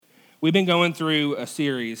We've been going through a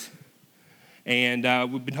series, and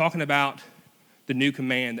we've been talking about the new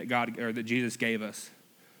command that Jesus gave us.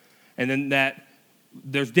 And then that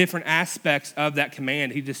there's different aspects of that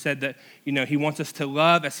command. He just said that, he wants us to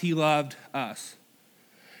love as he loved us.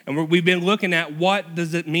 And we've been looking at what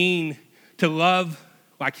does it mean to love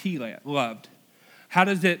like he loved. How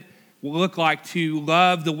does it look like to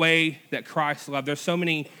love the way that Christ loved? There's so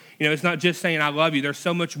many, it's not just saying I love you. There's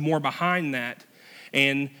so much more behind that.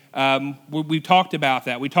 And we've talked about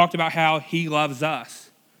that. We talked about how he loves us.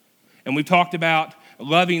 And we've talked about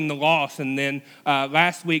loving the lost. And then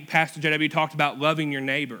last week, Pastor JW talked about loving your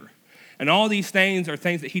neighbor. And all these things are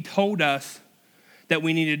things that he told us that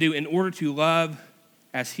we need to do in order to love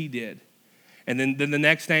as he did. And then the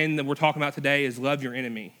next thing that we're talking about today is love your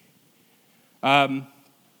enemy. I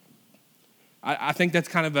think that's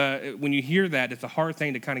kind of when you hear that, it's a hard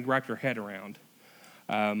thing to kind of wrap your head around.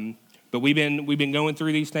 But we've been going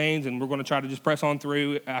through these things, and we're going to try to just press on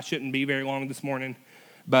through. I shouldn't be very long this morning,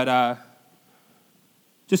 but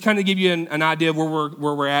just kind of give you an idea of where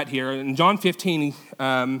we're at here. In John 15,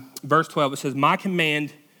 verse 12, it says, "My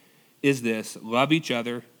command is this: love each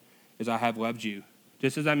other as I have loved you."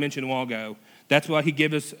 Just as I mentioned a while ago, that's what he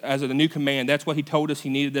gave us as a new command. That's what he told us he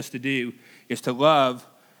needed us to do, is to love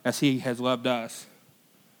as he has loved us.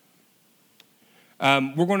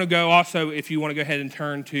 We're going to go also, if you want to go ahead and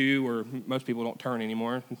turn to, or most people don't turn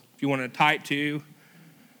anymore, if you want to type to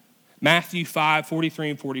Matthew 5,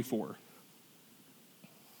 43 and 44.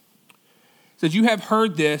 It says, "You have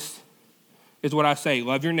heard this is what I say,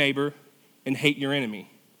 love your neighbor and hate your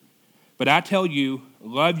enemy. But I tell you,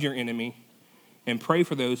 love your enemy and pray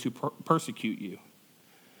for those who persecute you." And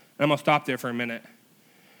I'm going to stop there for a minute.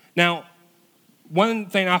 Now, one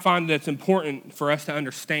thing I find that's important for us to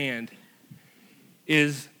understand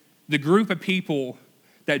is the group of people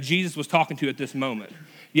that Jesus was talking to at this moment.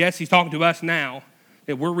 Yes, he's talking to us now,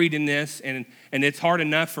 that we're reading this, and it's hard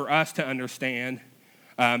enough for us to understand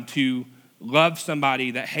to love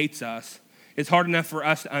somebody that hates us. It's hard enough for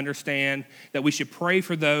us to understand that we should pray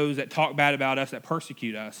for those that talk bad about us, that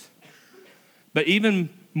persecute us. But even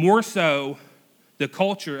more so, the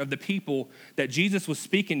culture of the people that Jesus was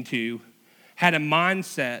speaking to had a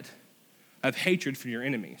mindset of hatred for your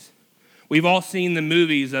enemies. We've all seen the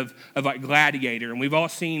movies of like Gladiator, and we've all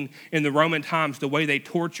seen in the Roman times the way they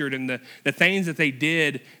tortured and the things that they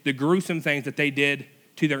did, the gruesome things that they did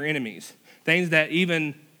to their enemies. Things that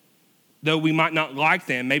even though we might not like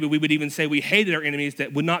them, maybe we would even say we hated our enemies,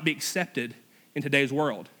 that would not be accepted in today's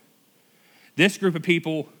world. This group of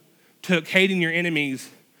people took hating your enemies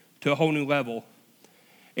to a whole new level.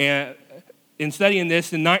 And in studying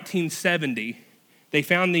this in 1970, they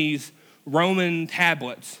found these Roman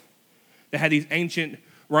tablets that had these ancient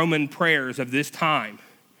Roman prayers of this time.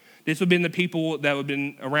 This would have been the people that would have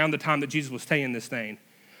been around the time that Jesus was saying this thing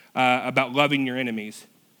about loving your enemies.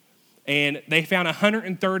 And they found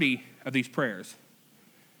 130 of these prayers.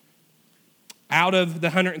 Out of the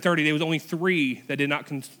 130, there was only 3 that did not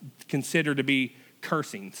consider to be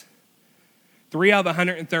cursings. 3 out of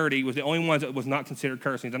 130 was the only ones that was not considered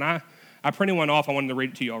cursings. And I printed one off. I wanted to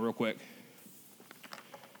read it to you all real quick.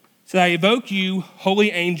 So I evoke you,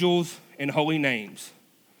 holy angels and holy names.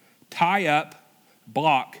 Tie up,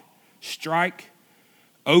 block, strike,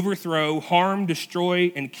 overthrow, harm,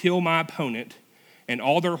 destroy, and kill my opponent and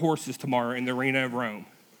all their horses tomorrow in the arena of Rome.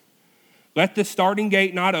 Let the starting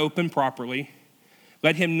gate not open properly.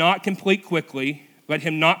 Let him not complete quickly. Let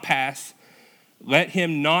him not pass. Let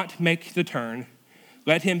him not make the turn.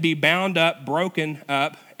 Let him be bound up, broken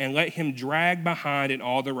up, and let him drag behind in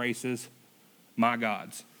all the races, my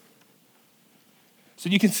gods. So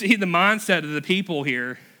you can see the mindset of the people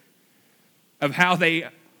here of how they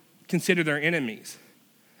consider their enemies.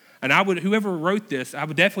 And whoever wrote this, I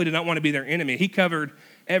would definitely did not want to be their enemy. He covered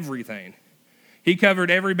everything. He covered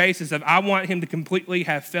every basis of, I want him to completely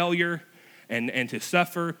have failure and to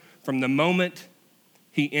suffer from the moment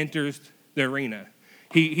he enters the arena.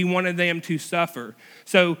 He wanted them to suffer.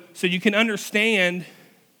 So you can understand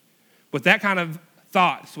with that kind of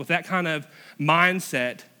thoughts, with that kind of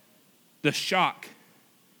mindset, the shock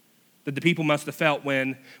that the people must have felt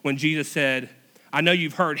when Jesus said, I know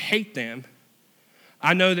you've heard hate them.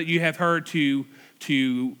 I know that you have heard to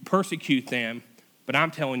persecute them, but I'm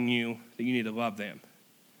telling you that you need to love them.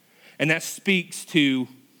 And that speaks to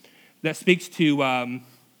the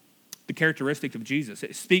characteristic of Jesus.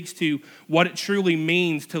 It speaks to what it truly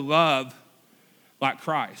means to love like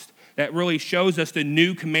Christ. That really shows us the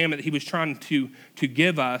new commandment that he was trying to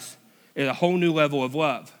give us, is a whole new level of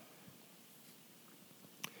love.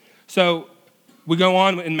 So we go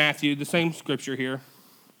on in Matthew, the same scripture here.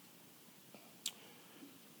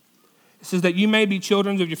 says that you may be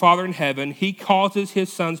children of your Father in heaven. He causes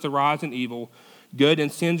his sons to rise in evil, good,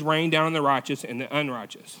 and sends rain down on the righteous and the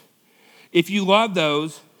unrighteous. If you love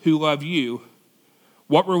those who love you,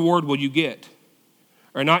 what reward will you get?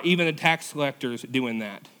 Are not even the tax collectors doing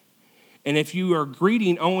that? And if you are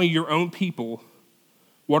greeting only your own people,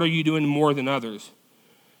 what are you doing more than others?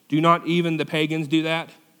 Do not even the pagans do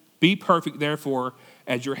that? Be perfect, therefore,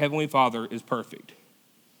 as your heavenly Father is perfect.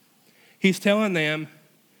 He's telling them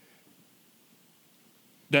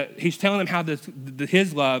how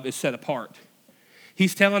his love is set apart.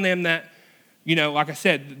 He's telling them that, like I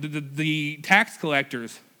said, the tax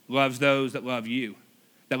collectors loves those that love you,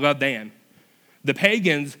 that love them. The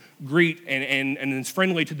pagans greet and is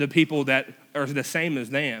friendly to the people that are the same as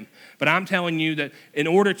them. But I'm telling you that in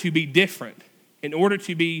order to be different, in order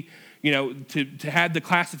to be, to have the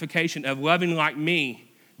classification of loving like me,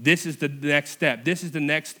 this is the next step. This is the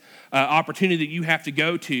next opportunity that you have to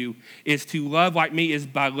go to, is to love like me is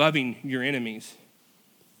by loving your enemies.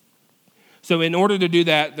 So in order to do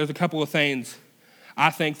that, there's a couple of things I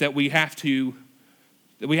think that we have to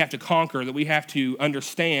conquer, that we have to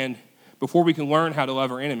understand before we can learn how to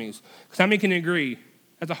love our enemies. Because how many can agree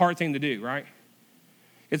that's a hard thing to do, right?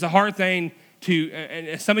 It's a hard thing to,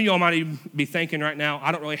 and some of y'all might even be thinking right now,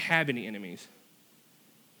 I don't really have any enemies.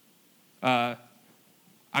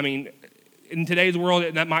 In today's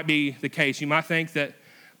world, that might be the case. You might think that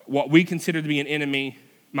what we consider to be an enemy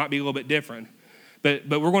might be a little bit different. But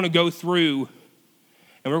we're going to go through,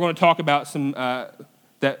 and we're going to talk about some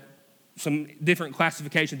different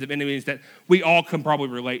classifications of enemies that we all can probably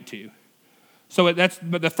relate to. So that's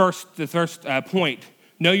the first point.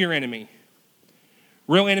 Know your enemy.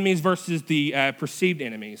 Real enemies versus the perceived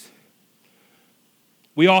enemies.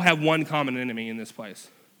 We all have one common enemy in this place.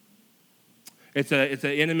 It's an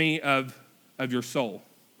enemy of your soul.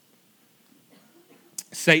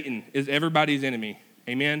 Satan is everybody's enemy.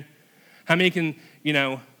 Amen? How many can,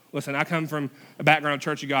 listen, I come from a background of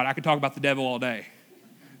Church of God. I could talk about the devil all day.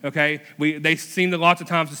 Okay? They seem to lots of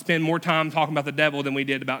times to spend more time talking about the devil than we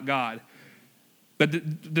did about God. But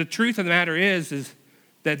the truth of the matter is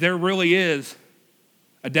that there really is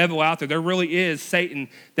a devil out there. There really is Satan,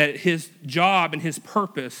 that his job and his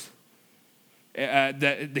purpose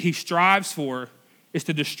that he strives for is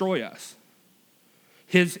to destroy us.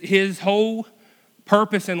 His whole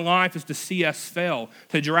purpose in life is to see us fail,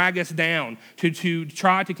 to drag us down, to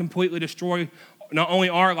try to completely destroy not only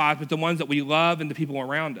our lives, but the ones that we love and the people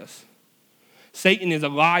around us. Satan is a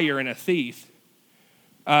liar and a thief.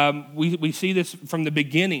 We see this from the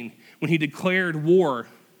beginning when he declared war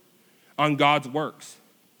on God's works.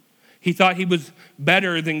 He thought he was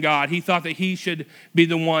better than God. He thought that he should be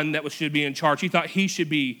the one that should be in charge. He thought he should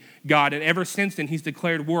be God. And ever since then, he's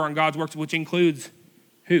declared war on God's works, which includes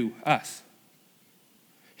who? Us.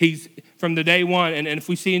 He's from the day one. And if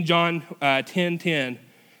we see in John 10:10,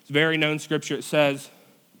 it's a very known scripture. It says,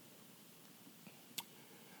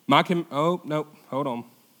 hold on.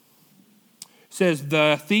 It says,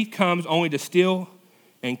 the thief comes only to steal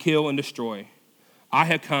and kill and destroy. I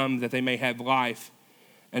have come that they may have life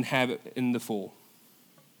and have it in the full.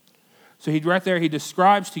 So right there, he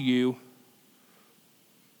describes to you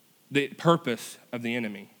the purpose of the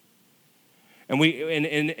enemy. And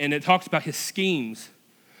it talks about his schemes.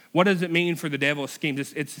 What does it mean for the devil's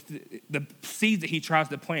schemes? It's the seeds that he tries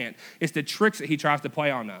to plant. It's the tricks that he tries to play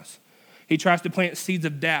on us. He tries to plant seeds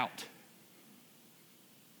of doubt,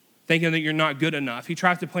 thinking that you're not good enough. He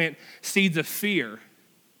tries to plant seeds of fear,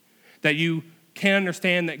 that you can't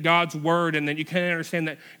understand that God's word and that you can't understand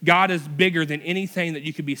that God is bigger than anything that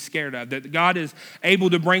you could be scared of, that God is able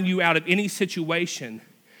to bring you out of any situation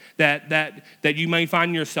that you may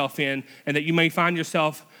find yourself in and that you may find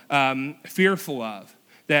yourself fearful of,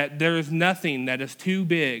 that there is nothing that is too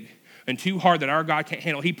big and too hard that our God can't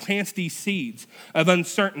handle. He plants these seeds of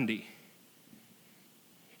uncertainty.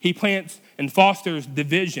 He plants and fosters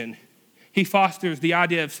division. He fosters the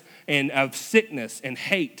idea of sickness and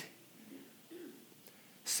hate.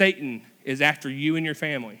 Satan is after you and your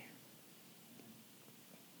family.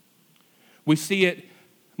 We see it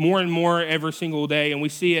more and more every single day, and we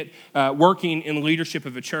see it working in leadership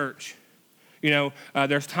of a church.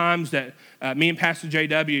 There's times that me and Pastor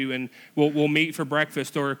JW and we'll meet for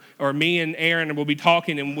breakfast, or me and Aaron will be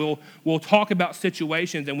talking, and we'll talk about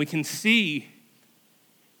situations, and we can see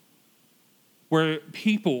where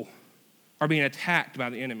people are being attacked by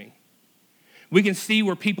the enemy. We can see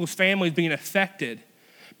where people's families being affected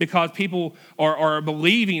because people are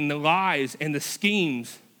believing the lies and the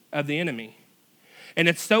schemes of the enemy. And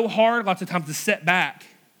it's so hard lots of times to sit back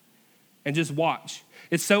and just watch.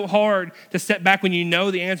 It's so hard to step back when you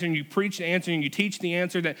know the answer and you preach the answer and you teach the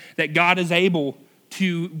answer that God is able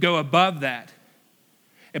to go above that.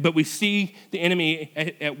 But we see the enemy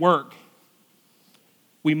at work.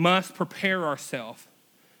 We must prepare ourselves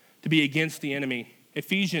to be against the enemy.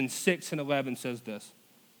 Ephesians 6:11 says this.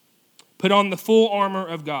 Put on the full armor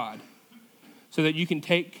of God so that you can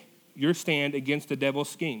take your stand against the devil's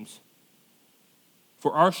schemes.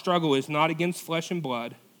 For our struggle is not against flesh and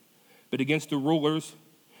blood, but against the rulers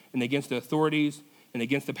and against the authorities and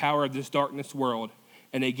against the power of this darkness world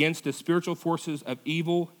and against the spiritual forces of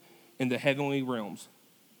evil in the heavenly realms.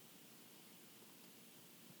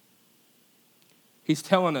 He's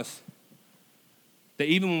telling us that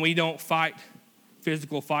even when we don't fight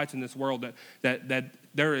physical fights in this world, that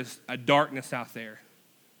there is a darkness out there.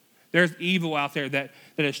 There's evil out there that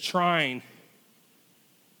is trying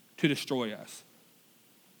to destroy us.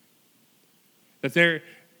 That there,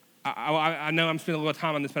 I know I'm spending a little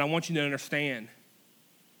time on this, but I want you to understand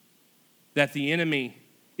that the enemy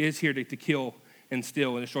is here to kill and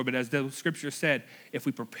steal and destroy. But as the scripture said, if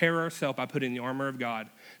we prepare ourselves by putting the armor of God,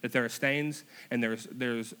 that there are stains, and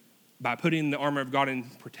there's by putting the armor of God in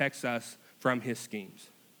protects us from his schemes.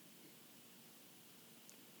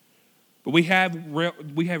 But we have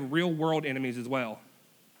real world enemies as well.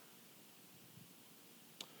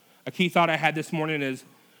 A key thought I had this morning is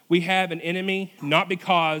we have an enemy not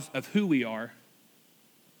because of who we are,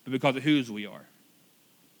 but because of whose we are.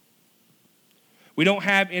 We don't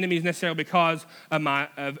have enemies necessarily because of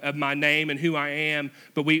my name and who I am,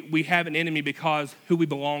 but we have an enemy because who we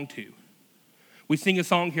belong to. We sing a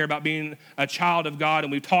song here about being a child of God,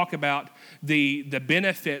 and we talk about the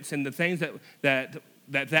benefits and the things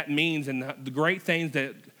that means and the great things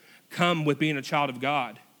that come with being a child of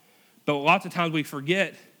God. But lots of times we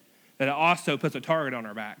forget that it also puts a target on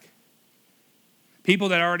our back. People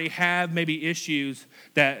that already have maybe issues,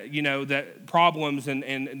 that problems and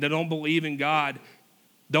they don't believe in God,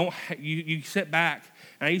 you sit back.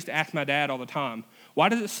 And I used to ask my dad all the time, why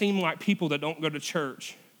does it seem like people that don't go to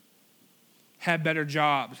church have better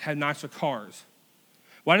jobs, have nicer cars?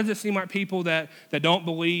 Why does it seem like people that don't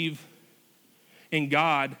believe in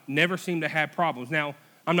God never seem to have problems? Now,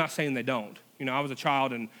 I'm not saying they don't. I was a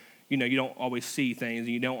child and, you don't always see things and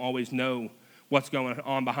you don't always know what's going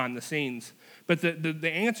on behind the scenes. But the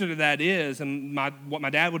answer to that is, and what my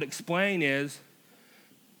dad would explain is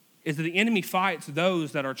that the enemy fights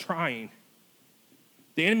those that are trying.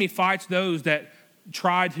 The enemy fights those that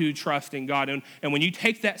try to trust in God. And when you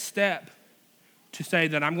take that step to say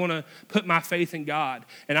that I'm going to put my faith in God,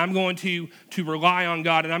 and I'm going to rely on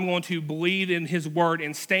God, and I'm going to believe in his word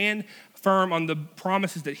and stand firm on the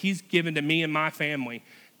promises that he's given to me and my family,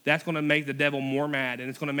 that's going to make the devil more mad, and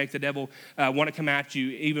it's going to make the devil want to come at you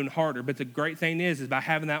even harder. But the great thing is by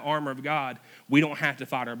having that armor of God, we don't have to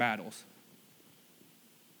fight our battles.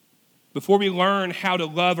 Before we learn how to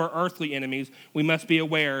love our earthly enemies, we must be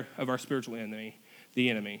aware of our spiritual enemy, the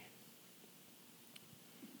enemy.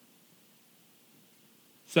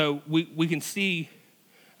 So we can see,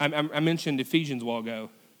 I mentioned Ephesians a while ago.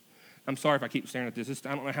 I'm sorry if I keep staring at this.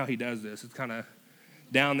 I don't know how he does this. It's kind of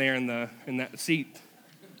down there in that seat.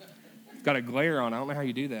 It's got a glare on. I don't know how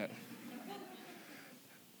you do that.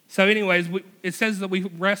 So anyways, it says that we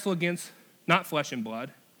wrestle against not flesh and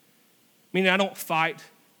blood. Meaning I don't fight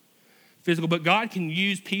physical, but God can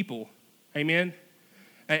use people. Amen?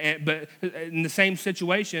 But in the same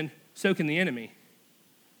situation, so can the enemy.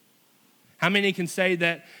 How many can say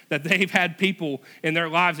that they've had people in their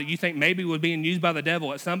lives that you think maybe was being used by the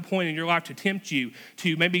devil at some point in your life to tempt you,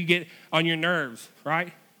 to maybe get on your nerves,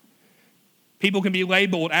 right? People can be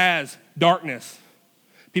labeled as darkness.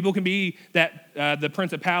 People can be the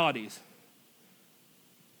principalities.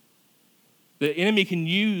 The enemy can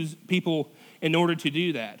use people in order to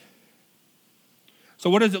do that. So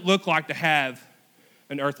what does it look like to have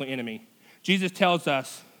an earthly enemy? Jesus tells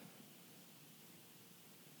us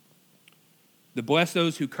to bless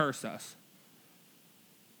those who curse us.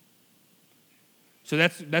 So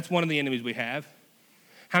that's one of the enemies we have.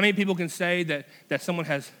 How many people can say that someone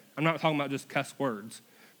has, I'm not talking about just cuss words,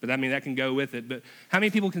 but I mean that can go with it, but how many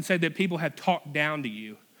people can say that people have talked down to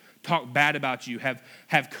you, talked bad about you,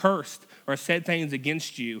 have cursed or said things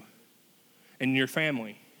against you and your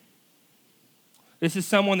family? This is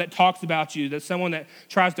someone that talks about you. That's someone that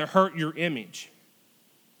tries to hurt your image.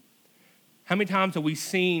 How many times have we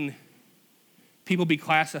seen people be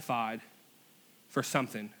classified for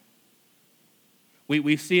something?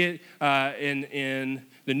 We see it in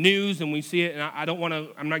the news, and we see it, and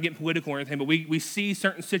I'm not getting political or anything, but we see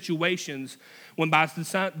certain situations when by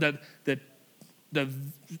the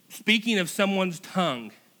speaking of someone's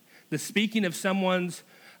tongue, the speaking of someone's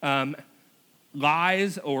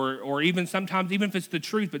lies, or even sometimes, even if it's the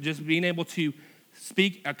truth, but just being able to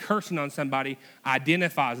speak a cursing on somebody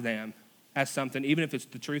identifies them as something, even if it's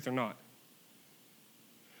the truth or not.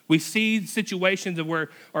 We see situations of where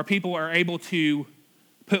people are able to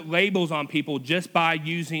put labels on people just by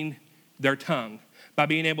using their tongue, by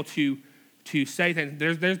being able to say things.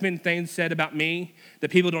 There's been things said about me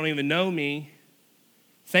that people don't even know me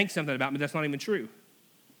think something about me that's not even true.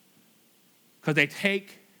 Because they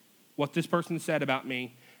take what this person said about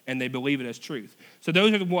me and they believe it as truth. So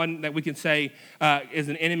those are the one that we can say is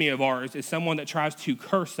an enemy of ours, is someone that tries to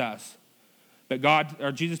curse us. But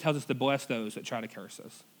Jesus tells us to bless those that try to curse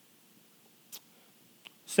us.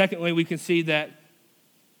 Secondly, we can see that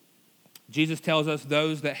Jesus tells us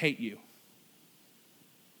those that hate you.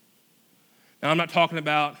 Now, I'm not talking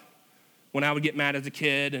about when I would get mad as a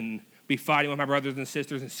kid and be fighting with my brothers and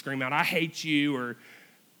sisters and scream out, I hate you, or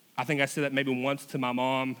I think I said that maybe once to my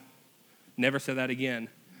mom. Never said that again.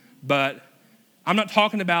 But I'm not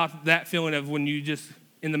talking about that feeling of when you just,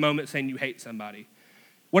 in the moment, saying you hate somebody.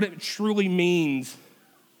 What it truly means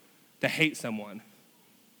to hate someone.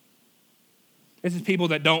 This is people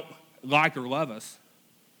that don't like or love us.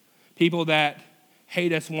 People that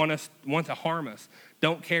hate us, want to harm us.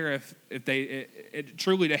 Don't care if they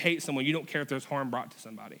truly to hate someone. You don't care if there's harm brought to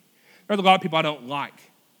somebody. There's a lot of people I don't like.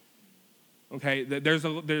 Okay,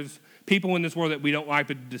 there's people in this world that we don't like,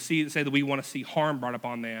 but to say that we want to see harm brought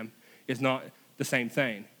upon them is not the same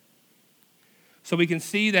thing. So we can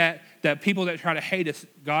see that people that try to hate us,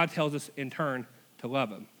 God tells us in turn to love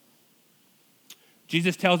them.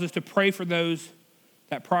 Jesus tells us to pray for those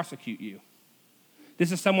that prosecute you.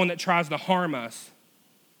 This is someone that tries to harm us.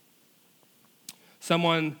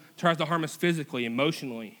 Someone tries to harm us physically,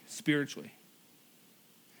 emotionally, spiritually.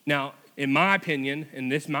 Now, in my opinion, and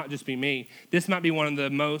this might just be me, this might be one of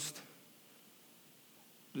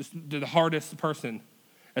the hardest person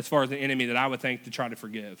as far as an enemy that I would think to try to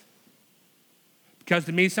forgive. Because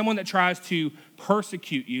to me, someone that tries to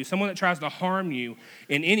persecute you, someone that tries to harm you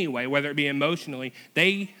in any way, whether it be emotionally,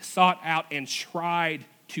 they sought out and tried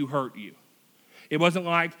to hurt you. It wasn't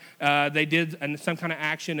like they did some kind of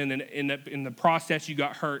action and then in the process you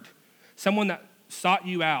got hurt. Someone that sought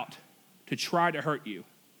you out to try to hurt you.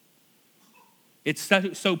 It's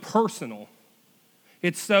so personal.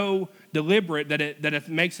 It's so deliberate that it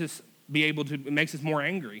makes us it makes us more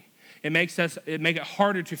angry. It makes it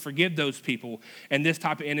harder to forgive those people and this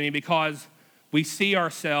type of enemy because we see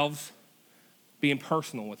ourselves being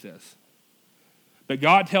personal with this. But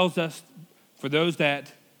God tells us for those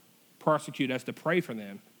that prosecute us to pray for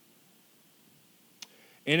them.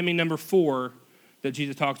 Enemy number 4 that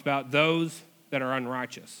Jesus talks about, those that are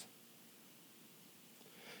unrighteous.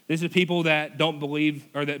 This is people that don't believe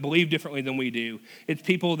or that believe differently than we do. It's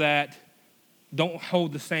people that don't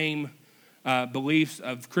hold the same beliefs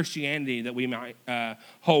of Christianity that we might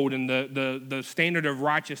hold and the standard of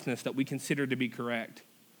righteousness that we consider to be correct.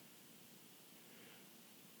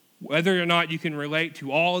 Whether or not you can relate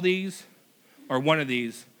to all of these or one of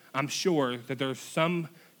these, I'm sure that there's some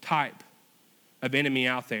type of enemy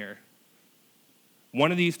out there.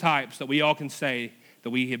 One of these types that we all can say that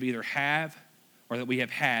we have either have or that we have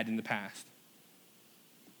had in the past.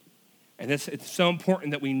 And it's so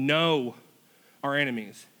important that we know our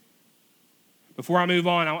enemies. Before I move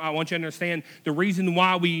on, I want you to understand the reason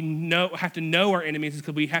why we have to know our enemies is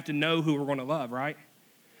because we have to know who we're going to love, right?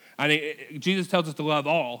 I mean, Jesus tells us to love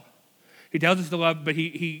all. He tells us to love, but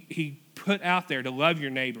he put out there to love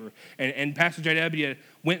your neighbor. And Pastor J.W.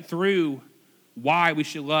 went through why we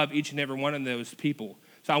should love each and every one of those people.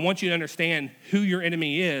 So I want you to understand who your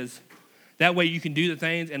enemy is. That way you can do the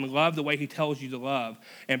things and love the way he tells you to love.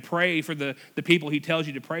 And pray for the people he tells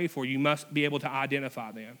you to pray for. You must be able to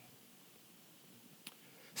identify them.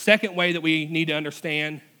 Second way that we need to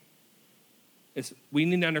understand is we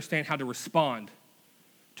need to understand how to respond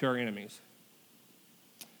to our enemies.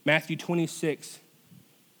 Matthew 26.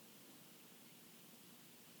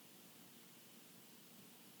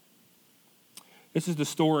 This is the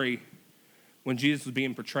story when Jesus was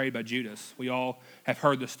being portrayed by Judas. We all have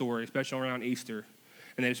heard the story, especially around Easter.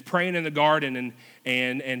 And they was praying in the garden,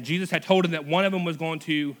 and Jesus had told him that one of them was going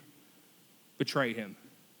to betray him.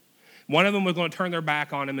 One of them was going to turn their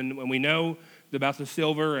back on him, and we know about the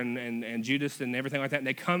silver and Judas and everything like that, and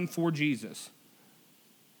they come for Jesus.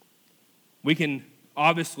 We can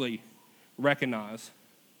obviously recognize,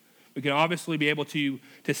 we can obviously be able to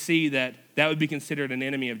see that would be considered an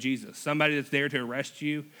enemy of Jesus. Somebody that's there to arrest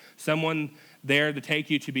you, someone there to take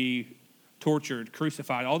you to be tortured,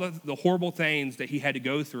 crucified, all the horrible things that he had to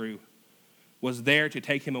go through was there to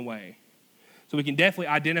take him away. So we can definitely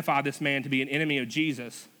identify this man to be an enemy of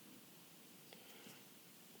Jesus.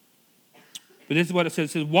 But this is what it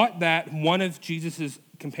says. It says, what that one of Jesus'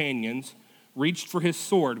 companions reached for his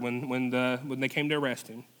sword when they came to arrest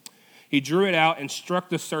him. He drew it out and struck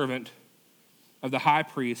the servant of the high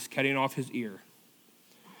priest, cutting off his ear.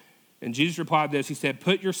 And Jesus replied this. He said,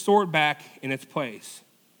 put your sword back in its place.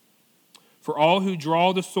 For all who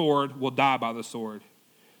draw the sword will die by the sword.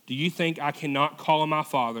 Do you think I cannot call on my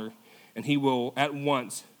Father, and he will at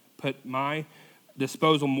once put at my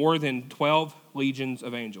disposal more than 12 legions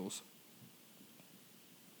of angels?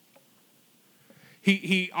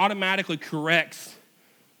 He automatically corrects,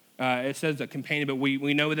 it says a companion, but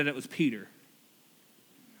we know that it was Peter.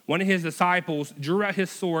 One of his disciples drew out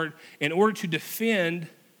his sword in order to defend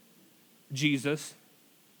Jesus.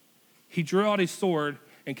 He drew out his sword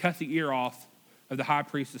and cut the ear off of the high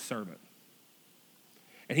priest's servant.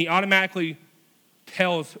 And he automatically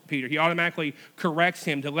tells Peter, he automatically corrects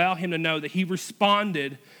him to allow him to know that he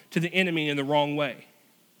responded to the enemy in the wrong way.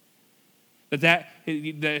 That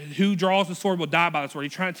who draws the sword will die by the sword.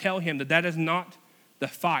 He's trying to tell him that is not the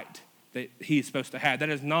fight that he is supposed to have. That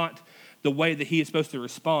is not the way that he is supposed to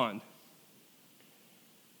respond.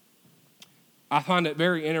 I find it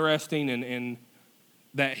very interesting in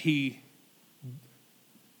that he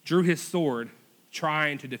drew his sword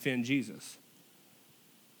trying to defend Jesus.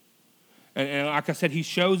 And like I said,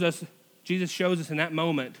 Jesus shows us in that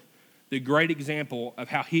moment the great example of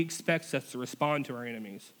how he expects us to respond to our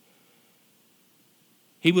enemies.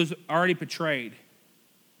 He was already betrayed.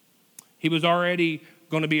 He was already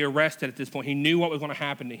going to be arrested at this point. He knew what was going to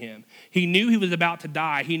happen to him. He knew he was about to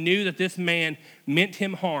die. He knew that this man meant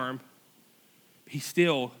him harm. He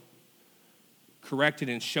still corrected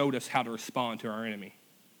and showed us how to respond to our enemy.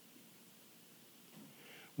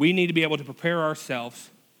 We need to be able to prepare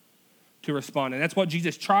ourselves to respond. And that's what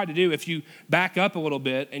Jesus tried to do. If you back up a little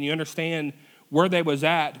bit and you understand where they was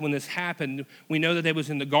at when this happened, we know that they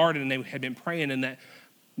was in the garden and they had been praying, and that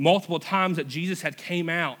multiple times that Jesus had came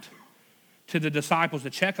out to the disciples to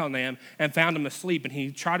check on them and found them asleep, and he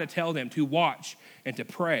tried to tell them to watch and to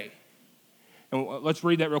pray. And let's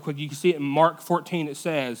read that real quick. You can see it in Mark 14. It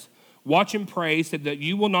says, watch and pray so that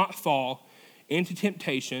you will not fall into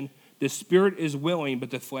temptation. The spirit is willing, but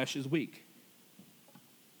the flesh is weak.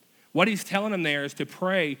 What he's telling them there is to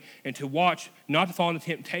pray and to watch, not to fall into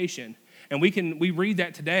temptation. And we read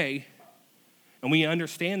that today, and we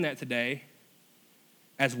understand that today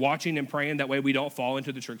as watching and praying. That way we don't fall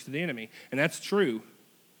into the tricks of the enemy. And that's true.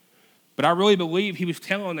 But I really believe he was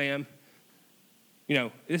telling them,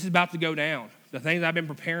 this is about to go down. The things I've been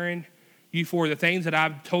preparing you for, the things that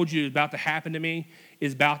I've told you is about to happen to me,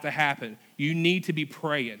 is about to happen. You need to be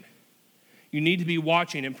praying. You need to be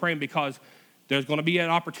watching and praying, because there's going to be an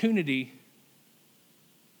opportunity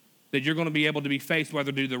that you're going to be able to be faced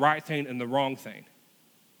whether to do the right thing and the wrong thing.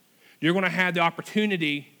 You're going to have the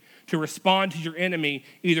opportunity to respond to your enemy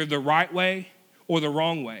either the right way or the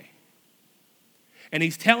wrong way. And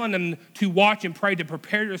he's telling them to watch and pray, to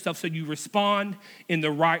prepare yourself so you respond in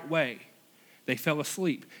the right way. They fell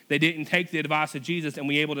asleep. They didn't take the advice of Jesus, and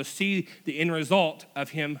we were able to see the end result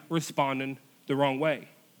of him responding the wrong way.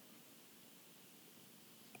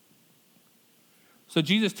 So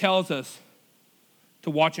Jesus tells us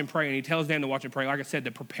to watch and pray, and he tells them to watch and pray, like I said,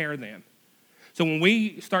 to prepare them. So when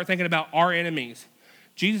we start thinking about our enemies,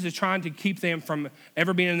 Jesus is trying to keep them from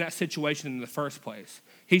ever being in that situation in the first place.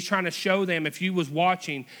 He's trying to show them, if you was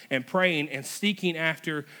watching and praying and seeking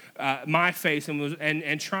after my face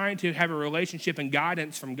and trying to have a relationship and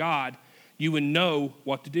guidance from God, you would know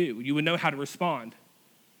what to do. You would know how to respond.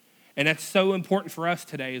 And that's so important for us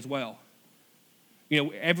today as well.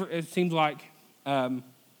 It seems like when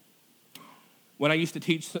I used to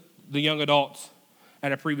teach the young adults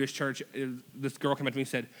at a previous church, this girl came up to me and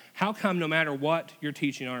said, how come no matter what you're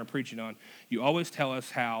teaching on or preaching on, you always tell us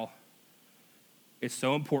how it's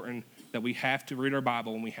so important that we have to read our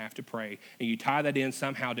Bible and we have to pray, and you tie that in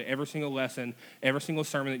somehow to every single lesson, every single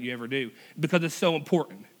sermon that you ever do, because it's so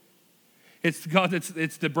important. It's because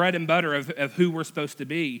it's the bread and butter of who we're supposed to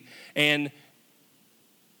be. And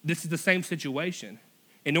this is the same situation.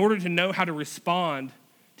 In order to know how to respond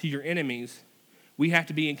to your enemies, we have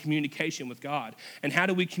to be in communication with God. And how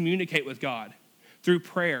do we communicate with God? Through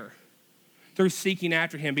prayer, through seeking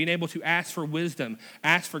after him, being able to ask for wisdom,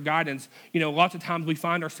 ask for guidance. Lots of times we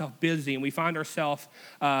find ourselves busy, and we find ourselves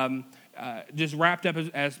just wrapped up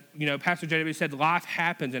as Pastor J.W. said, life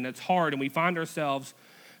happens and it's hard, and we find ourselves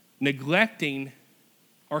neglecting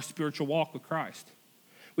our spiritual walk with Christ.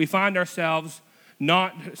 We find ourselves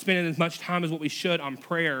not spending as much time as what we should on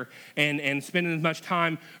prayer and spending as much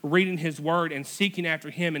time reading his word and seeking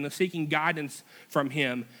after him and seeking guidance from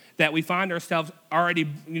him, that we find ourselves already,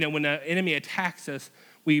 when the enemy attacks us,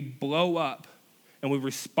 we blow up and we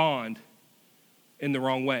respond in the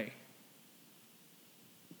wrong way.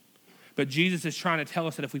 But Jesus is trying to tell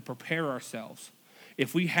us that if we prepare ourselves,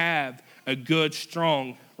 if we have a good,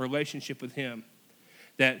 strong relationship with him,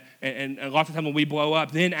 that, and a lot of times when we blow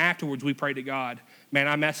up, then afterwards we pray to God, man,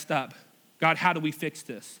 I messed up. God, how do we fix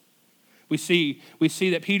this? We see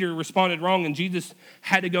that Peter responded wrong, and Jesus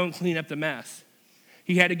had to go and clean up the mess.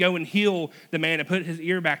 He had to go and heal the man and put his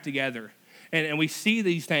ear back together. And we see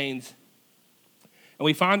these things, and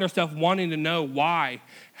we find ourselves wanting to know why.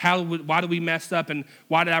 Why did we mess up, and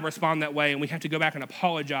why did I respond that way? And we have to go back and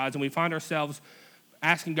apologize, and we find ourselves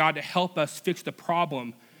asking God to help us fix the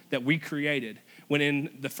problem that we created, when in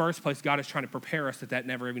the first place, God is trying to prepare us that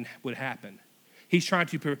never even would happen. He's trying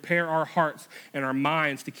to prepare our hearts and our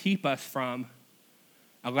minds to keep us from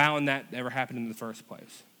allowing that to ever happen in the first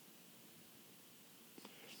place.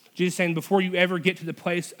 Jesus is saying, before you ever get to the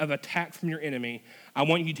place of attack from your enemy, I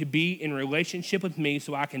want you to be in relationship with me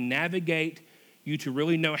so I can navigate you to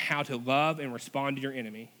really know how to love and respond to your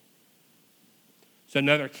enemy. So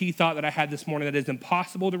another key thought that I had this morning, that it is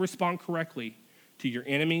impossible to respond correctly to your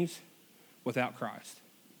enemies without Christ.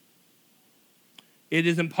 It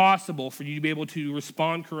is impossible for you to be able to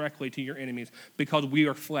respond correctly to your enemies because we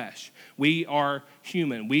are flesh. We are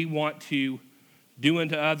human. We want to do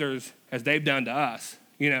unto others as they've done to us.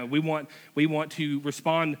 We want to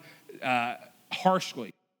respond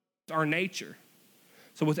harshly. It's our nature.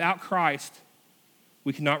 So without Christ,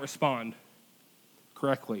 we cannot respond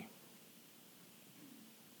correctly.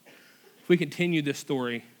 If we continue this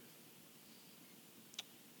story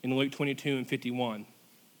in Luke 22 and 51,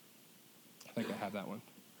 I think I have that one.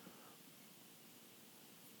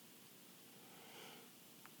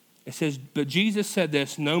 It says, but Jesus said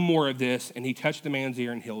this, no more of this, and he touched the man's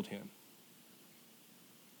ear and healed him.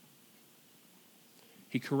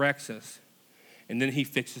 He corrects us, and then he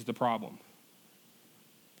fixes the problem.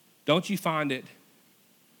 Don't you find it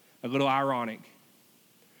a little ironic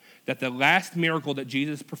that the last miracle that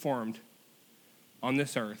Jesus performed on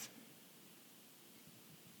this earth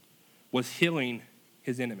was healing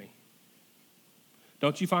his enemy?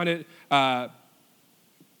 Don't you find it, and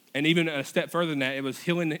even a step further than that, it was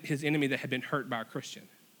healing his enemy that had been hurt by a Christian.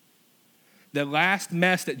 The last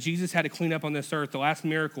mess that Jesus had to clean up on this earth, the last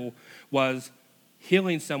miracle, was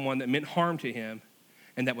healing someone that meant harm to him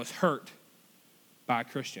and that was hurt by a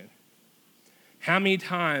Christian. How many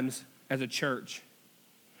times as a church,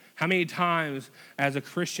 how many times as a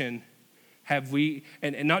Christian have we,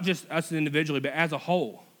 and not just us individually, but as a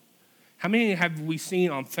whole, how many have we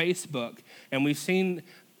seen on Facebook, and we've seen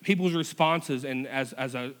people's responses, and as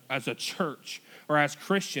a church or as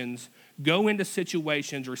Christians go into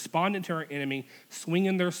situations, responding to our enemy,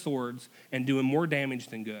 swinging their swords, and doing more damage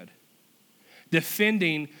than good?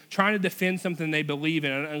 Trying to defend something they believe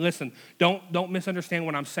in. And listen, don't misunderstand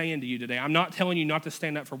what I'm saying to you today. I'm not telling you not to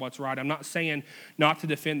stand up for what's right. I'm not saying not to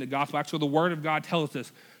defend the gospel. Actually, the word of God tells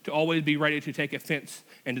us to always be ready to take offense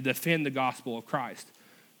and to defend the gospel of Christ.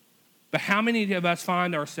 But how many of us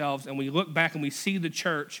find ourselves, and we look back and we see the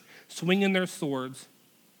church swinging their swords,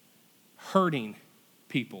 hurting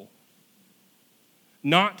people,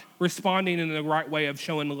 not responding in the right way of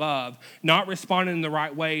showing love, not responding in the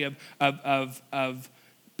right way of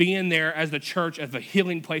being there as the church, as a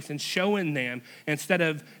healing place, and showing them, instead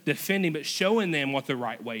of defending, but showing them what the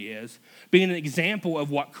right way is, being an example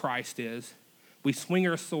of what Christ is. We swing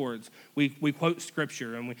our swords, we quote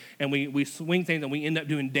scripture, and we swing things, and we end up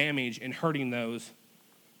doing damage and hurting those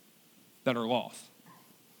that are lost.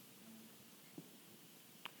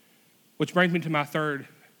 Which brings me to my third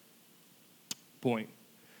point.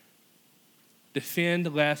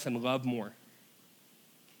 Defend less and love more.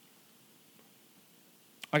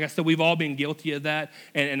 Like I said, we've all been guilty of that,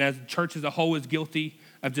 and as the church as a whole is guilty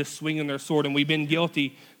of just swinging their sword, and we've been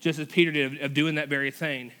guilty, just as Peter did, of doing that very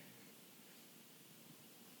thing.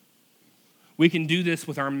 We can do this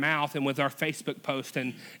with our mouth and with our Facebook post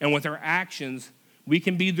and with our actions. We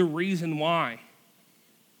can be the reason why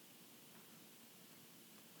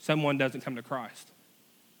someone doesn't come to Christ.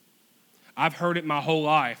 I've heard it my whole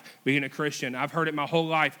life being a Christian. I've heard it my whole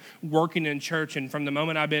life working in church. And from the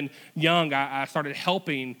moment I've been young, I started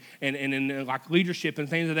helping and in like leadership and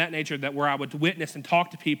things of that nature, that where I would witness and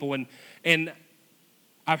talk to people. And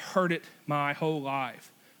I've heard it my whole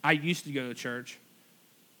life. I used to go to church,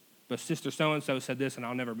 but Sister so-and-so said this, and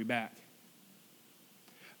I'll never be back.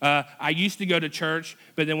 I used to go to church,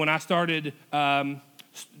 but then when I started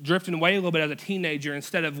drifting away a little bit as a teenager,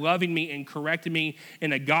 instead of loving me and correcting me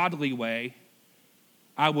in a godly way,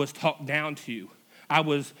 I was talked down to. I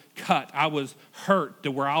was cut. I was hurt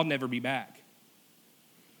to where I'll never be back.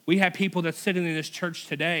 We have people that's sitting in this church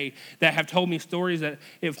today that have told me stories that,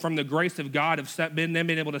 if from the grace of God, have been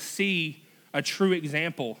able to see a true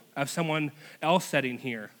example of someone else sitting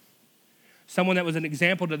here. Someone that was an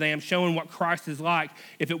example to them, showing what Christ is like.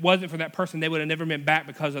 If it wasn't for that person, they would have never been back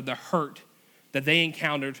because of the hurt that they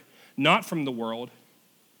encountered, not from the world.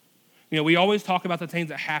 You know, we always talk about the things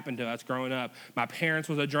that happened to us growing up. My parents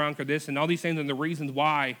was a drunk, or this, and all these things, and the reasons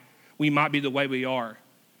why we might be the way we are.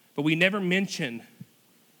 But we never mention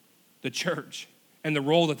the church and the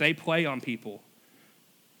role that they play on people,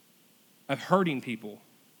 of hurting people.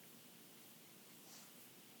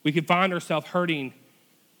 We could find ourselves hurting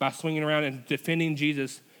by swinging around and defending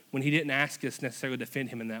Jesus when he didn't ask us necessarily to defend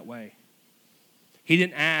him in that way. He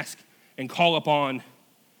didn't ask and call upon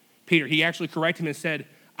Peter. He actually corrected him and said,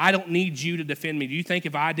 I don't need you to defend me. Do you think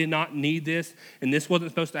if I did not need this and this wasn't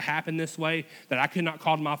supposed to happen this way, that I could not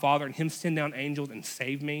call to my Father and him send down angels and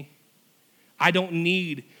save me? I don't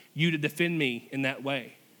need you to defend me in that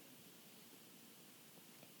way.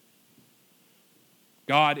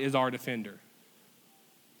 God is our defender.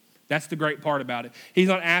 That's the great part about it. He's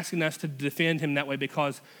not asking us to defend him that way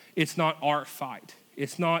because it's not our fight.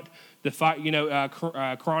 It's not the fight,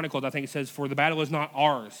 Chronicles, I think it says, for the battle is not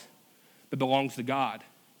ours, but belongs to God.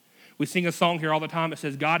 We sing a song here all the time that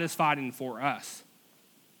says, God is fighting for us.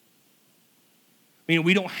 I mean,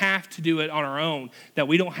 we don't have to do it on our own, that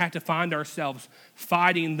we don't have to find ourselves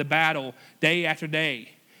fighting the battle day after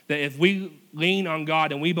day. That if we lean on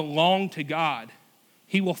God and we belong to God,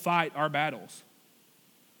 he will fight our battles.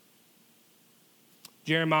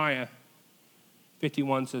 Jeremiah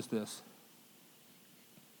 51 says this.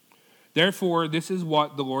 Therefore, this is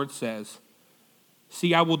what the Lord says.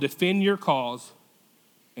 See, I will defend your cause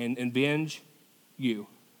and avenge you.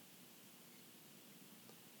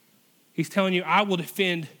 He's telling you, I will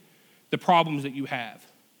defend the problems that you have.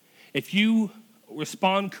 If you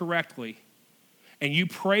respond correctly and you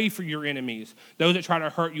pray for your enemies, those that try to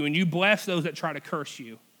hurt you, and you bless those that try to curse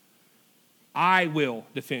you, I will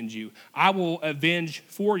defend you. I will avenge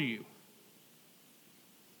for you.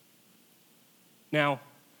 Now,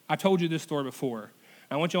 I told you this story before.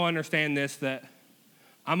 I want you all to understand this, that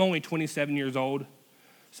I'm only 27 years old.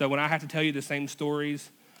 So when I have to tell you the same stories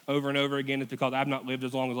over and over again, it's because I've not lived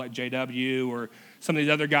as long as like JW or some of these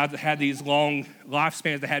other guys that had these long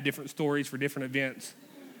lifespans that had different stories for different events.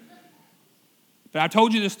 But I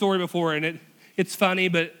told you this story before, and it's funny,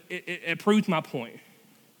 but it proves my point.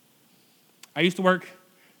 I used to work,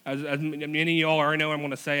 as many of you all already know, I'm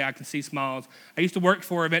going to say, I can see smiles. I used to work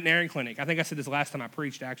for a veterinary clinic. I think I said this last time I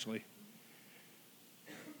preached, actually.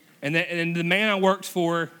 And the man I worked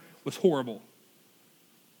for was horrible.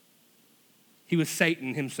 He was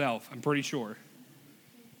Satan himself, I'm pretty sure.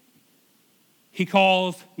 He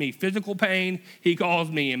caused me physical pain. He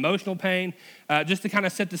caused me emotional pain. Just to kind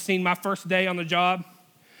of set the scene, my first day on the job,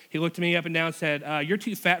 he looked me up and down and said, you're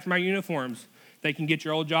too fat for my uniforms. They can get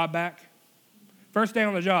your old job back. First day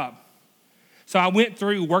on the job. So I went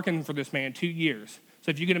through working for this man 2 years.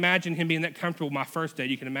 So if you can imagine him being that comfortable my first day,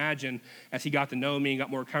 you can imagine as he got to know me and got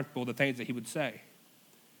more comfortable, the things that he would say.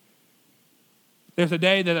 There's a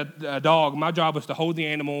day that a dog, my job was to hold the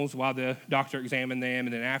animals while the doctor examined them,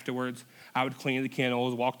 and then afterwards I would clean the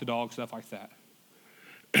kennels, walk the dog, stuff like that.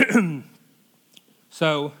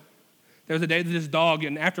 So there's a day that this dog,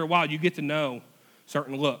 and after a while you get to know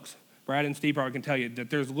certain looks. Brad and Steve probably can tell you that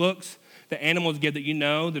there's looks that animals give that you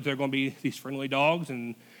know that they're going to be these friendly dogs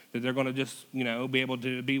and that they're going to just, be able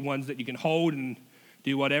to be ones that you can hold and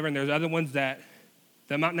do whatever. And there's other ones that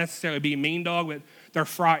might necessarily be a mean dog, but they're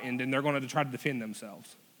frightened and they're going to try to defend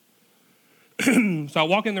themselves. So I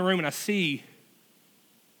walk in the room and I see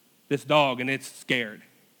this dog and it's scared.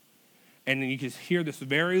 And then you can hear this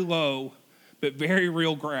very low but very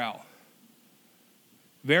real growl.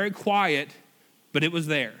 Very quiet, but it was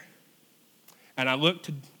there. And I looked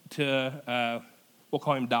to we'll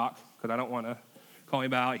call him Doc, because I don't want to call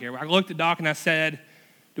him out here. I looked at Doc and I said,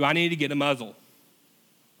 do I need to get a muzzle?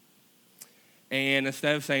 And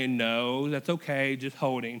instead of saying, no, that's okay, just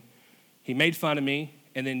holding, he made fun of me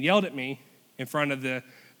and then yelled at me in front of the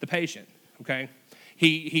patient, okay?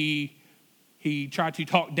 He tried to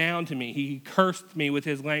talk down to me. He cursed me with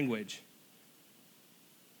his language.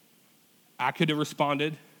 I could have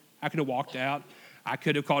responded. I could have walked out. I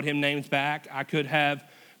could have called him names back. I could have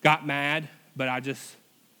got mad, but I just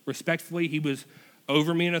respectfully, he was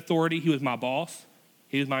over me in authority. He was my boss.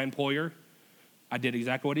 He was my employer. I did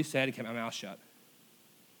exactly what he said and kept my mouth shut.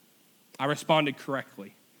 I responded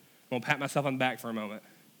correctly. I'm going to pat myself on the back for a moment.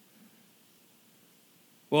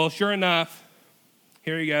 Well, sure enough,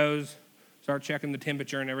 here he goes. Start checking the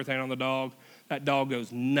temperature and everything on the dog. That dog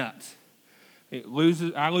goes nuts. I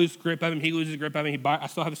lose grip of him. He loses grip of him. I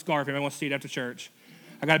still have a scarf if I want to see it after church.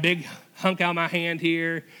 I got a big hunk out of my hand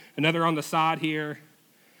here, another on the side here,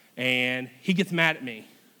 and he gets mad at me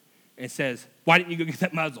and says, "Why didn't you go get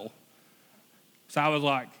that muzzle?" So I was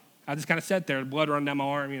like, I just kind of sat there, blood running down my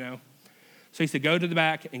arm, So he said, "Go to the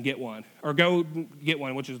back and get one, or go get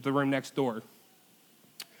one," which is the room next door.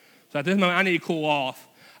 So at this moment, I need to cool off.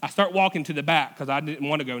 I start walking to the back because I didn't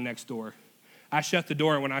want to go next door. I shut the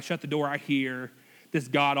door, and when I shut the door, I hear this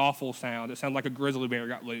god-awful sound. It sounds like a grizzly bear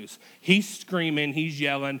got loose. He's screaming, he's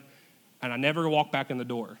yelling, and I never walk back in the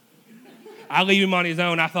door. I leave him on his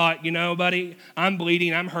own. I thought, buddy, I'm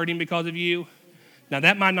bleeding, I'm hurting because of you. Now,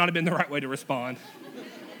 that might not have been the right way to respond.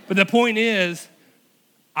 But the point is,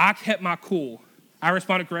 I kept my cool. I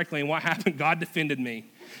responded correctly, and what happened? God defended me.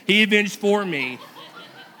 He avenged for me.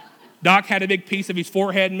 Doc had a big piece of his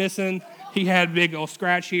forehead missing. He had a big old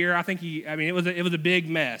scratch here. It was a big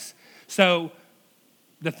mess. So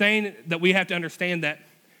the thing that we have to understand that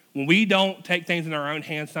when we don't take things in our own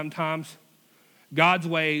hands sometimes, God's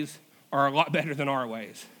ways are a lot better than our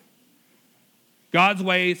ways. God's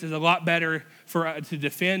ways is a lot better to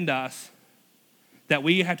defend us, that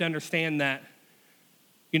we have to understand that,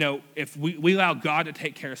 if we allow God to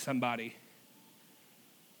take care of somebody,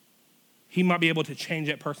 he might be able to change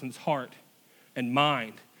that person's heart and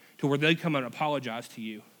mind to where they come and apologize to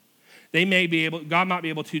you. God might be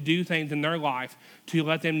able to do things in their life to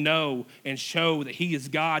let them know and show that he is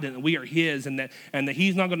God and that we are his, and that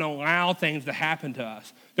he's not going to allow things to happen to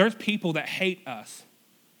us. There's people that hate us.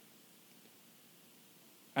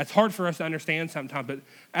 That's hard for us to understand sometimes, but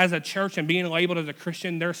as a church and being labeled as a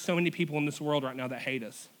Christian, there's so many people in this world right now that hate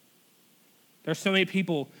us. There's so many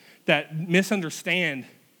people that misunderstand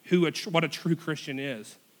what a true Christian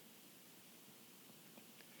is.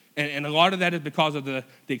 And a lot of that is because of the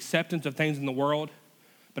acceptance of things in the world,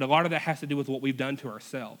 but a lot of that has to do with what we've done to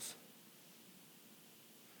ourselves.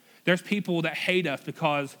 There's people that hate us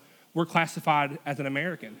because we're classified as an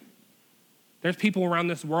American. There's people around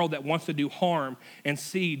this world that wants to do harm and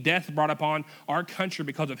see death brought upon our country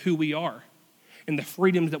because of who we are and the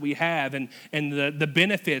freedoms that we have and the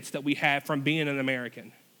benefits that we have from being an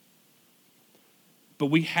American. But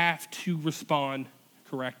we have to respond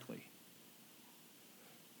correctly.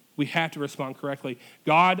 We have to respond correctly.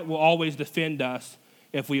 God will always defend us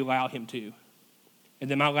if we allow him to.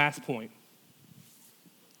 And then my last point.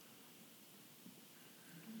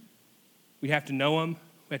 We have to know him.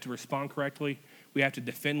 We have to respond correctly. We have to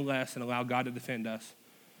defend less and allow God to defend us.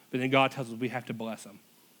 But then God tells us we have to bless him.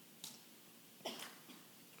 If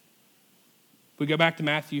we go back to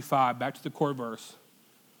Matthew 5, back to the core verse.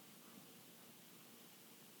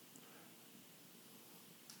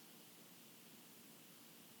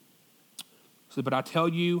 So, but I tell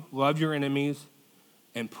you, love your enemies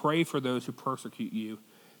and pray for those who persecute you,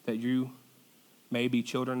 that you may be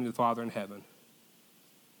children of the Father in heaven.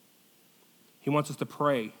 He wants us to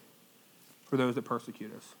pray for those that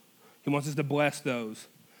persecute us. He wants us to bless those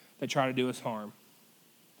that try to do us harm.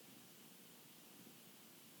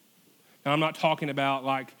 Now, I'm not talking about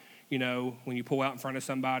when you pull out in front of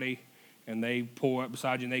somebody and they pull up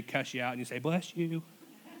beside you and they cuss you out and you say, "Bless you."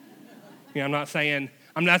 I'm not saying,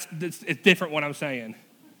 it's different what I'm saying.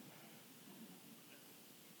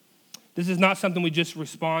 This is not something we just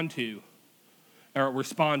respond to or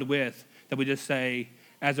respond with, that we just say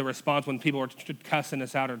as a response when people are cussing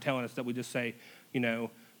us out or telling us, that we just say,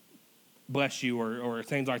 "Bless you," or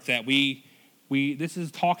things like that. This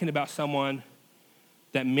is talking about someone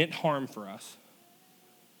that meant harm for us,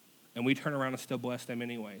 and we turn around and still bless them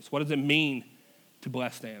anyways. What does it mean to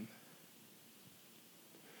bless them?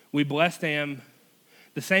 We bless them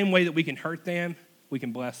the same way that we can hurt them, we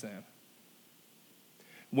can bless them.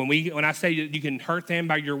 When I say you can hurt them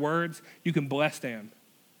by your words, you can bless them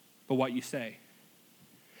by what you say.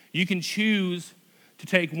 You can choose to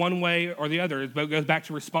take one way or the other. It goes back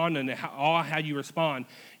to responding and how you respond.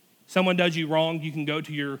 Someone does you wrong, you can go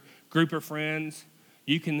to your group of friends.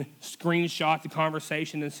 You can screenshot the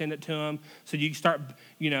conversation and send it to them. So you can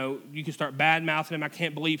start bad-mouthing them. "I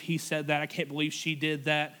can't believe he said that. I can't believe she did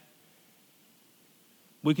that."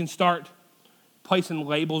 We can start placing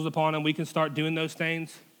labels upon them. We can start doing those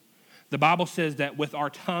things. The Bible says that with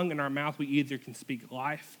our tongue and our mouth, we either can speak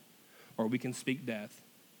life or we can speak death.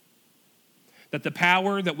 That the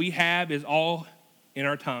power that we have is all in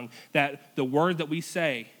our tongue. That the word that we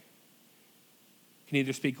say can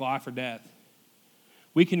either speak life or death.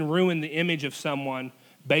 We can ruin the image of someone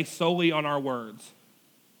based solely on our words.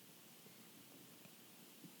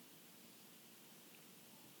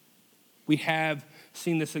 We have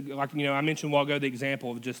seen this, like, I mentioned a while ago the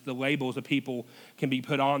example of just the labels that people can be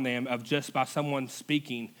put on them of just by someone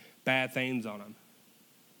speaking bad things on them.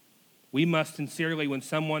 We must sincerely, when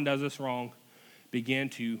someone does us wrong, begin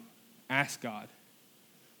to ask God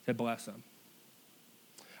to bless them.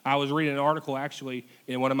 I was reading an article actually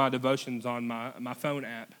in one of my devotions on my phone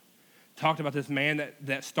app. Talked about this man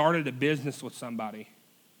that started a business with somebody.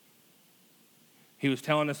 He was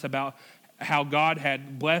telling us about how God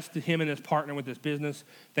had blessed him and his partner with this business.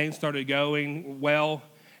 Things started going well,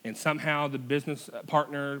 and somehow the business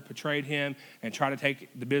partner betrayed him and tried to take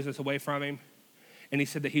the business away from him. And he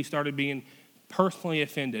said that he started being personally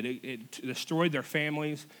offended. It destroyed their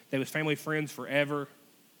families. They was family friends forever.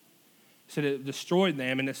 He said it destroyed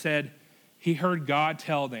them, and it said he heard God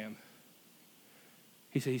tell them.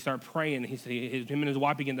 He said he started praying. He said him and his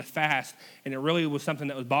wife began to fast, and it really was something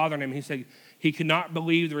that was bothering him. He said he could not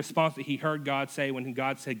believe the response that he heard God say when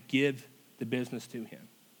God said, give the business to him.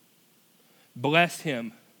 Bless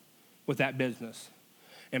him with that business,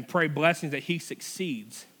 and pray blessings that he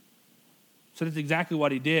succeeds. So that's exactly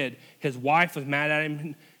what he did. His wife was mad at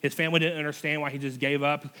him. His family didn't understand why he just gave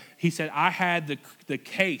up. He said, I had the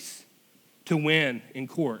case to win in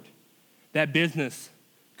court. That business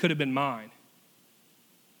could have been mine.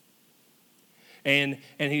 And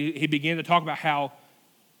he began to talk about how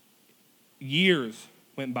years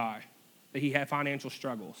went by that he had financial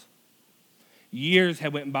struggles. Years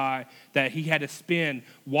had went by that he had to spend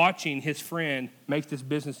watching his friend make this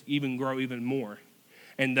business even grow even more.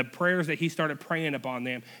 And the prayers that he started praying upon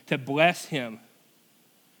them to bless him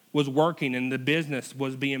was working, and the business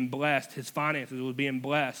was being blessed. His finances was being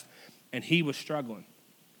blessed, and he was struggling.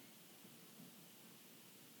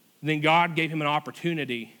 Then God gave him an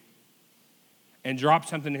opportunity and drop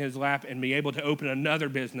something in his lap and be able to open another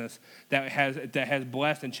business that has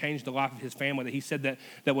blessed and changed the life of his family, that he said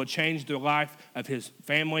that would change the life of his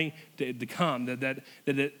family to come, that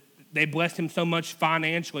they blessed him so much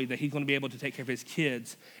financially that he's going to be able to take care of his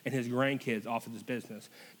kids and his grandkids off of this business.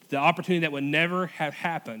 The opportunity that would never have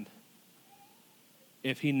happened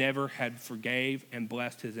if he never had forgave and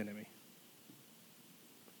blessed his enemy.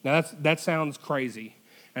 Now that sounds crazy,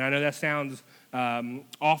 and I know that sounds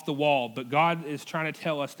off the wall, but God is trying to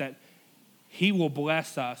tell us that he will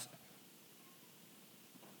bless us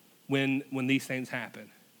when these things happen.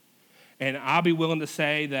 And I'll be willing to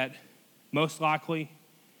say that most likely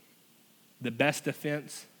the best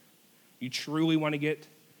defense, you truly want to get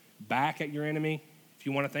back at your enemy, if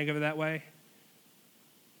you want to think of it that way,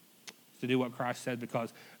 is to do what Christ said,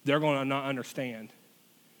 because they're going to not understand.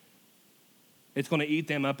 It's going to eat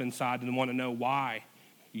them up inside and want to know why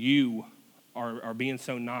you are being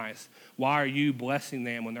so nice. Why are you blessing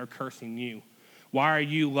them when they're cursing you? Why are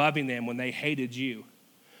you loving them when they hated you?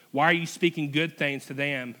 Why are you speaking good things to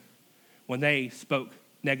them when they spoke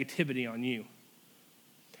negativity on you?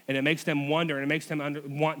 And it makes them wonder, and it makes them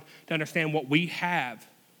want to understand what we have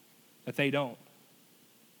that they don't.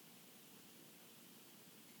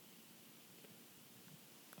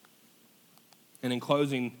 And in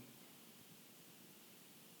closing,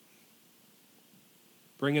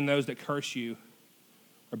 bringing those that curse you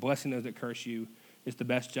or blessing those that curse you is the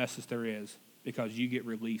best justice there is, because you get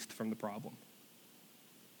released from the problem.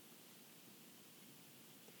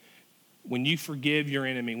 When you forgive your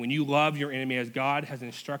enemy, when you love your enemy as God has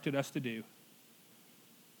instructed us to do,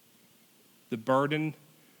 the burden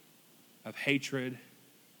of hatred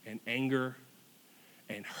and anger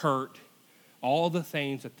and hurt, all the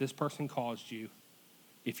things that this person caused you,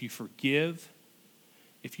 if you forgive,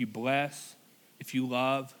 if you bless, if you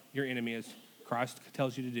love your enemy as Christ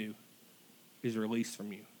tells you to do, is released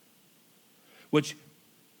from you. Which,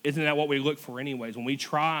 isn't that what we look for anyways? When we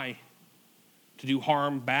try to do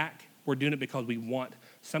harm back, we're doing it because we want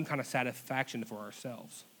some kind of satisfaction for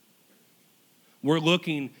ourselves. We're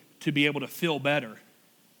looking to be able to feel better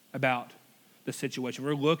about the situation.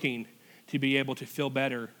 We're looking to be able to feel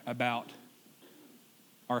better about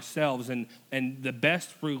ourselves. And the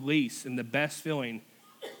best release and the best feeling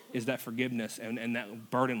is that forgiveness and that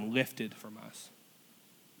burden lifted from us.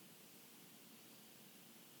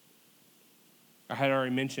 I had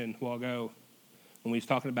already mentioned a while ago when we was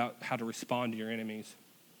talking about how to respond to your enemies,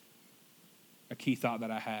 a key thought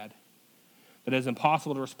that I had, that it is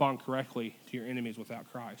impossible to respond correctly to your enemies without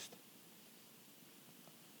Christ.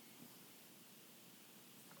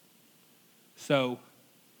 So,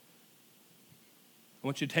 I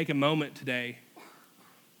want you to take a moment today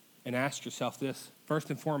and ask yourself this, first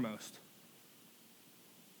and foremost.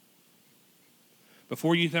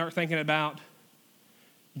 Before you start thinking about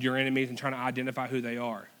your enemies and trying to identify who they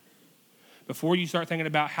are. Before you start thinking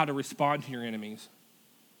about how to respond to your enemies,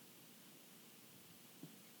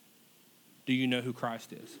 do you know who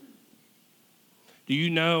Christ is? Do you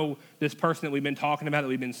know this person that we've been talking about, that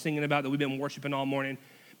we've been singing about, that we've been worshiping all morning?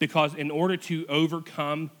 Because in order to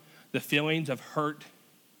overcome the feelings of hurt,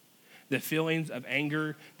 the feelings of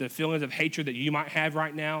anger, the feelings of hatred that you might have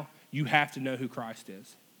right now, you have to know who Christ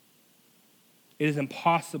is. It is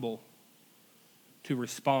impossible to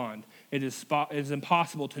respond. It is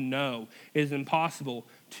impossible to know. It is impossible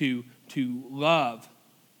to love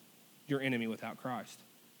your enemy without Christ.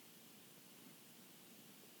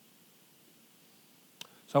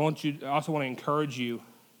 So I also want to encourage you,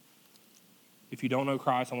 if you don't know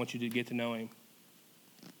Christ, I want you to get to know him.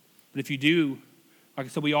 But if you do, like I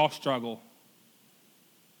said, we all struggle.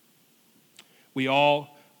 We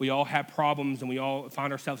all have problems, and we all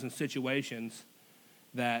find ourselves in situations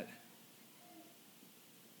that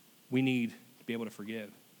we need to be able to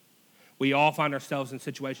forgive. We all find ourselves in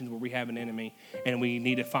situations where we have an enemy, and we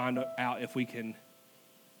need to find out if we can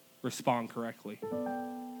respond correctly.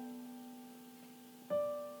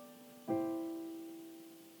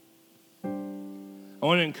 I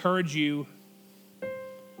want to encourage you,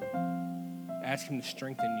 ask him to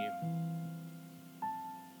strengthen you.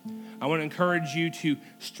 I want to encourage you to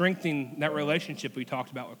strengthen that relationship we talked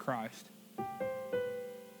about with Christ.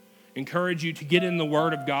 Encourage you to get in the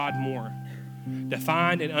Word of God more, to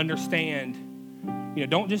find and understand.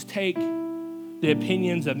 Don't just take the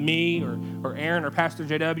opinions of me or Aaron or Pastor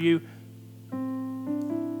JW.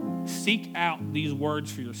 Seek out these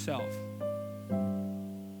words for yourself.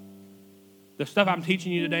 The stuff I'm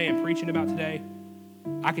teaching you today and preaching about today,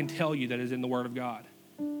 I can tell you that is in the Word of God.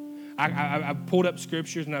 I've pulled up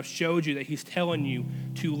scriptures and I've showed you that he's telling you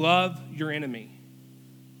to love your enemy.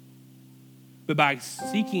 But by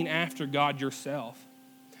seeking after God yourself,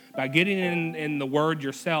 by getting in the Word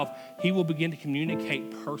yourself, he will begin to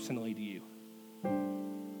communicate personally to you.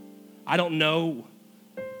 I don't know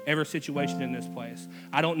every situation in this place.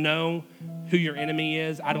 I don't know who your enemy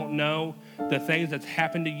is. I don't know the things that's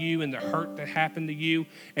happened to you and the hurt that happened to you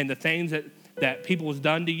and the things that people has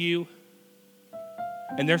done to you.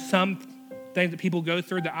 And there's some things that people go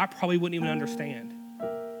through that I probably wouldn't even understand.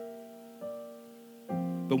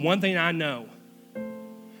 But one thing I know,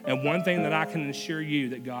 and one thing that I can assure you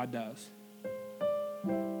that God does,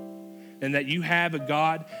 and that you have a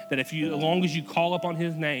God that as long as you call upon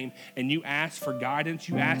his name and you ask for guidance,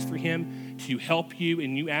 you ask for him to help you,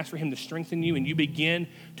 and you ask for him to strengthen you, and you begin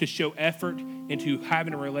to show effort into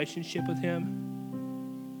having a relationship with him,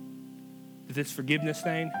 that this forgiveness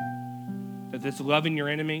thing, that this loving your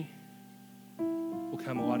enemy will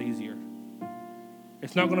come a lot easier.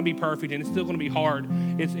 It's not going to be perfect, and it's still going to be hard.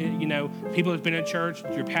 People that's been in church,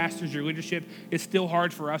 your pastors, your leadership, it's still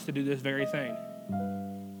hard for us to do this very thing.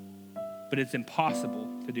 But it's impossible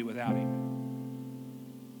to do without him.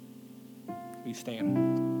 We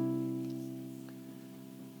stand.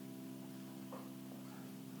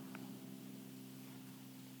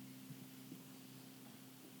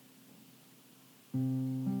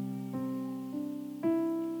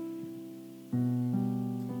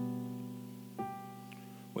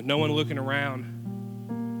 With no one looking around,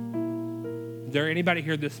 is there anybody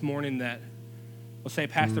here this morning that will say,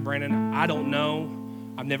 Pastor Brandon, I don't know.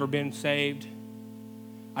 I've never been saved.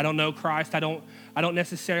 I don't know Christ. I don't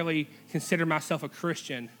necessarily consider myself a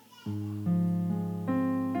Christian.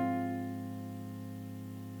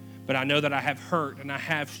 But I know that I have hurt and I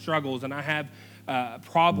have struggles and I have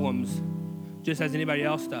problems just as anybody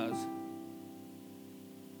else does.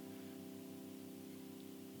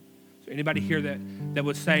 So anybody here that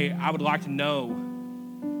would say, I would like to know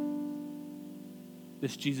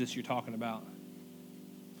this Jesus you're talking about?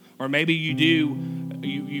 Or maybe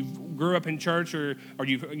you grew up in church, or for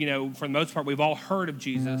the most part, we've all heard of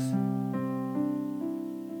Jesus.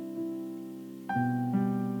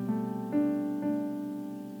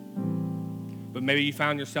 But maybe you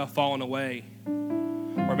found yourself falling away.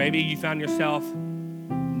 Or maybe you found yourself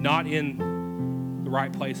not in the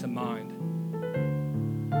right place of mind.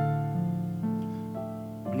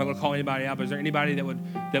 I'm not going to call anybody out, but is there anybody that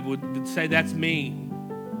would say, that's me?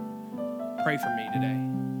 Pray for me today.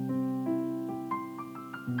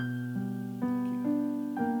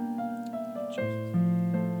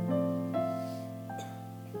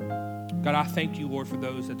 God, I thank you, Lord, for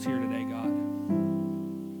those that's here today, God.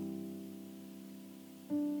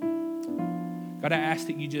 God, I ask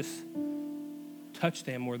that you just touch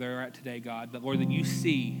them where they're at today, God. But, Lord, that you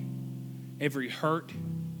see every hurt,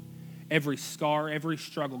 every scar, every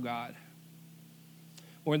struggle, God.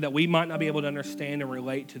 Lord, that we might not be able to understand and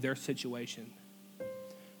relate to their situation.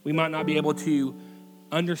 We might not be able to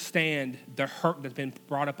understand the hurt that's been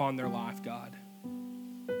brought upon their life, God.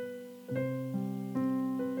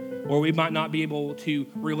 Or we might not be able to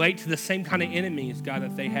relate to the same kind of enemies, God,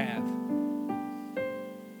 that they have.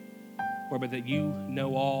 Or but that you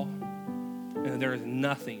know all, and that there is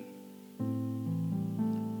nothing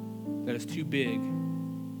that is too big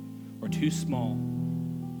or too small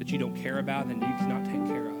that you don't care about and you cannot take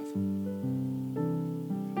care of.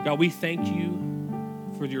 God, we thank you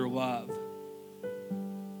for your love.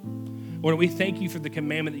 Lord, we thank you for the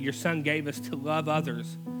commandment that your Son gave us to love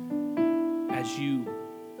others as you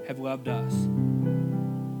have loved us.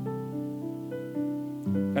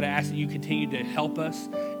 God, I ask that you continue to help us,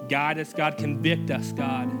 guide us, God, convict us,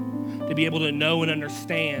 God, to be able to know and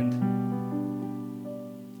understand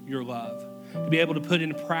your love, to be able to put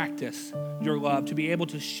into practice your love, to be able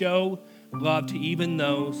to show love to even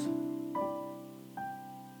those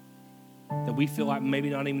that we feel like maybe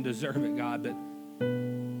not even deserve it, God, but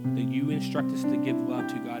that you instruct us to give love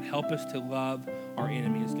to, God. Help us to love our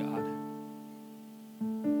enemies, God.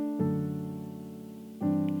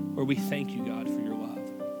 Lord, we thank you, God, for your love.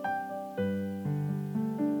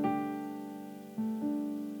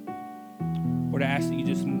 Lord, I ask that you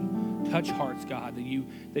just touch hearts, God,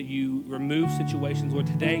 that you remove situations. Lord,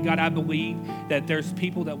 today, God, I believe that there's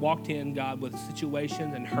people that walked in, God, with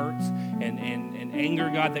situations and hurts and anger,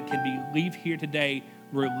 God, that can leave here today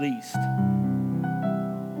released.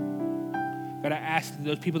 God, I ask that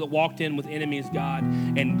those people that walked in with enemies, God,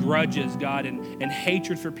 and grudges, God, and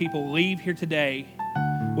hatred for people, leave here today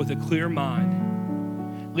with a clear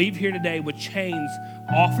mind. Leave here today with chains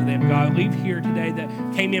off of them, God. Leave here today that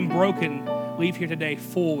came in broken. Leave here today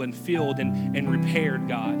full and filled and repaired,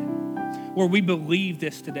 God. Lord, we believe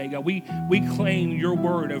this today, God. We claim your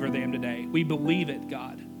word over them today. We believe it,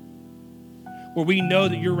 God. Lord, we know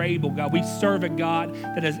that you're able, God. We serve a God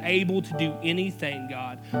that is able to do anything,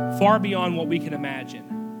 God, far beyond what we can imagine.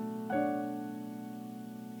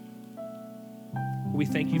 We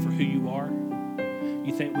thank you for who you are.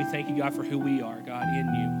 We thank you, God, for who we are, God, in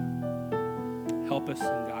you. Help us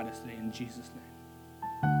and guide us today in Jesus'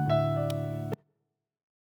 name.